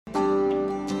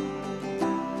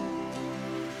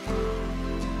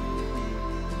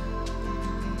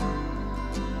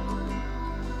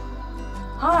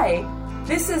Hi,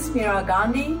 this is Meera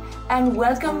Gandhi and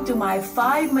welcome to my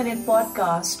 5-minute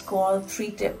podcast called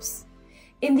 3 Tips.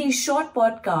 In these short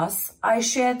podcasts, I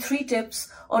share 3 tips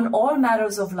on all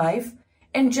matters of life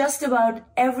and just about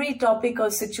every topic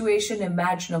or situation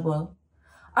imaginable.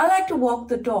 I like to walk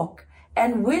the talk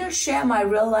and will share my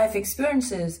real life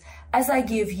experiences as I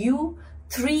give you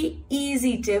 3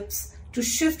 easy tips to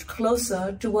shift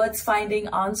closer towards finding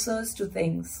answers to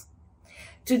things.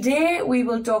 Today, we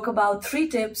will talk about 3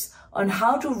 tips on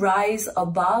how to rise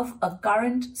above a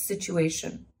current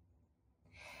situation.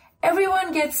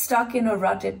 Everyone gets stuck in a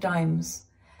rut at times.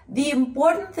 The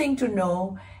important thing to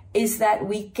know is that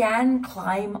we can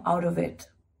climb out of it.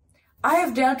 I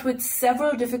have dealt with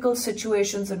several difficult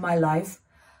situations in my life,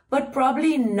 but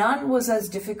probably none was as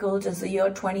difficult as the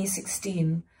year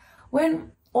 2016,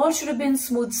 when all should have been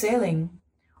smooth sailing.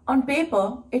 On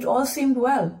paper, it all seemed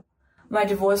well. My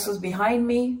divorce was behind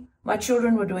me. My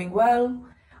children were doing well.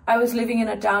 I was living in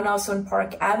a townhouse on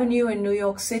Park Avenue in New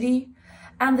York City.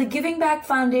 And the Giving Back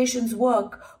Foundation's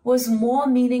work was more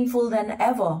meaningful than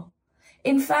ever.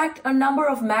 In fact, a number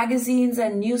of magazines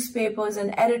and newspapers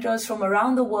and editors from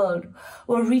around the world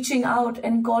were reaching out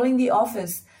and calling the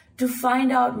office to find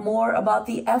out more about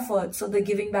the efforts of the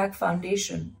Giving Back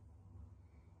Foundation.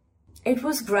 It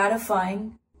was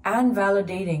gratifying and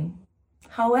validating.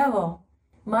 However,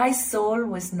 my soul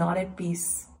was not at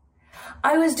peace.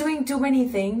 I was doing too many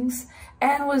things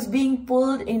and was being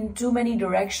pulled in too many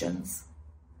directions.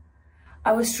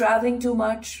 I was traveling too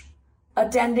much,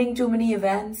 attending too many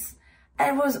events,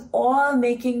 and it was all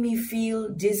making me feel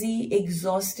dizzy,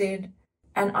 exhausted,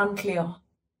 and unclear.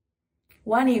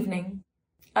 One evening,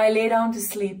 I lay down to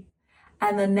sleep,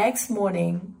 and the next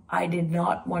morning, I did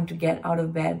not want to get out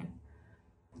of bed.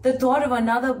 The thought of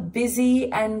another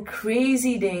busy and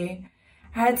crazy day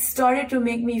had started to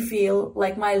make me feel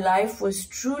like my life was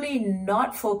truly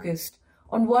not focused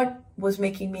on what was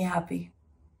making me happy.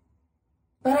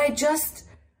 But I just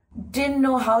didn't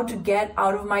know how to get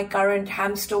out of my current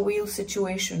hamster wheel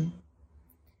situation.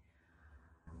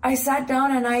 I sat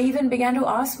down and I even began to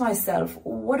ask myself,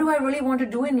 what do I really want to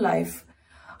do in life?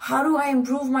 How do I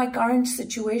improve my current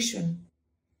situation?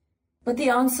 But the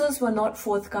answers were not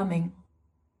forthcoming.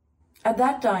 At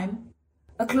that time,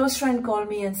 a close friend called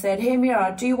me and said, "Hey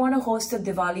Meera, do you want to host a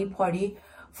Diwali party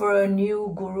for a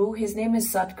new guru? His name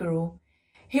is Sadhguru.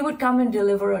 He would come and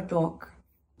deliver a talk."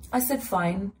 I said,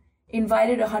 fine,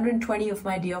 invited 120 of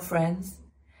my dear friends.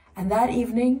 And that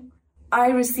evening, I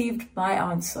received my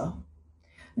answer.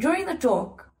 During the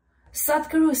talk,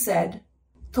 Sadhguru said,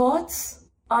 "Thoughts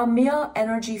are mere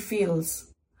energy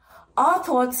fields. Our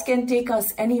thoughts can take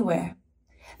us anywhere.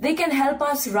 They can help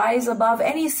us rise above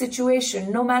any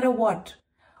situation, no matter what.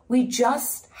 We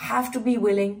just have to be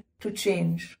willing to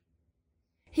change."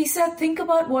 He said, think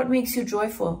about what makes you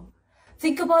joyful.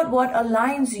 Think about what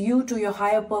aligns you to your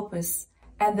higher purpose,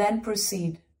 and then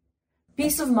proceed.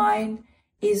 Peace of mind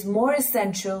is more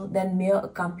essential than mere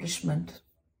accomplishment.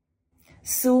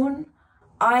 Soon,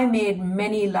 I made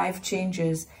many life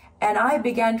changes, and I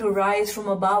began to rise from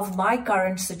above my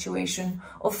current situation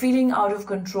of feeling out of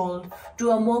control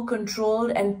to a more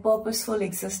controlled and purposeful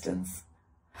existence.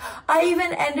 I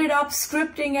even ended up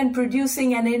scripting and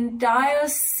producing an entire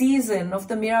season of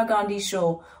the Meera Gandhi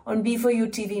Show on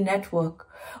B4U TV network,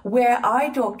 where I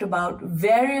talked about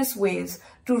various ways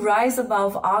to rise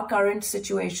above our current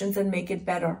situations and make it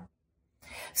better.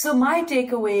 So my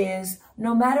takeaway is,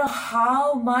 no matter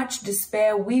how much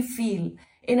despair we feel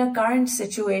in a current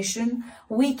situation,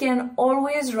 we can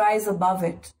always rise above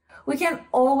it. We can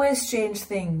always change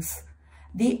things.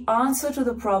 The answer to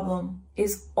the problem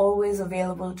is always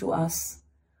available to us.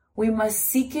 We must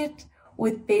seek it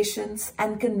with patience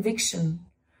and conviction,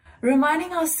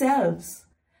 reminding ourselves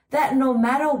that no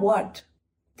matter what,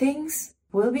 things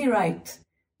will be right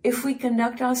if we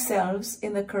conduct ourselves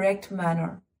in the correct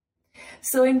manner.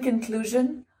 So in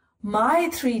conclusion, my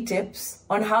 3 tips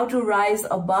on how to rise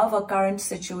above a current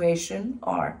situation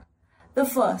are: the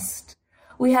first,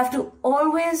 we have to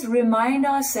always remind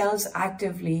ourselves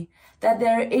actively that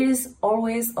there is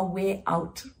always a way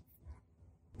out.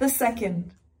 The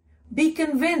second, be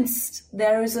convinced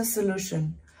there is a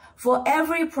solution. For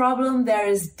every problem, there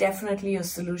is definitely a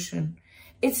solution.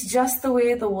 It's just the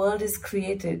way the world is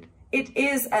created. It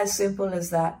is as simple as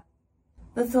that.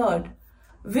 The third,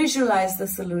 visualize the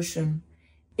solution.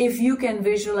 If you can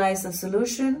visualize the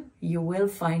solution, you will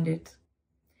find it.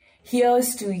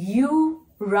 Here's to you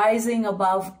rising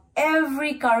above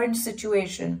every current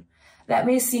situation that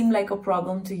may seem like a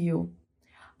problem to you.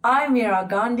 I'm Meera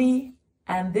Gandhi,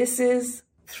 and this is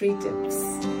 3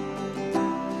 Tips.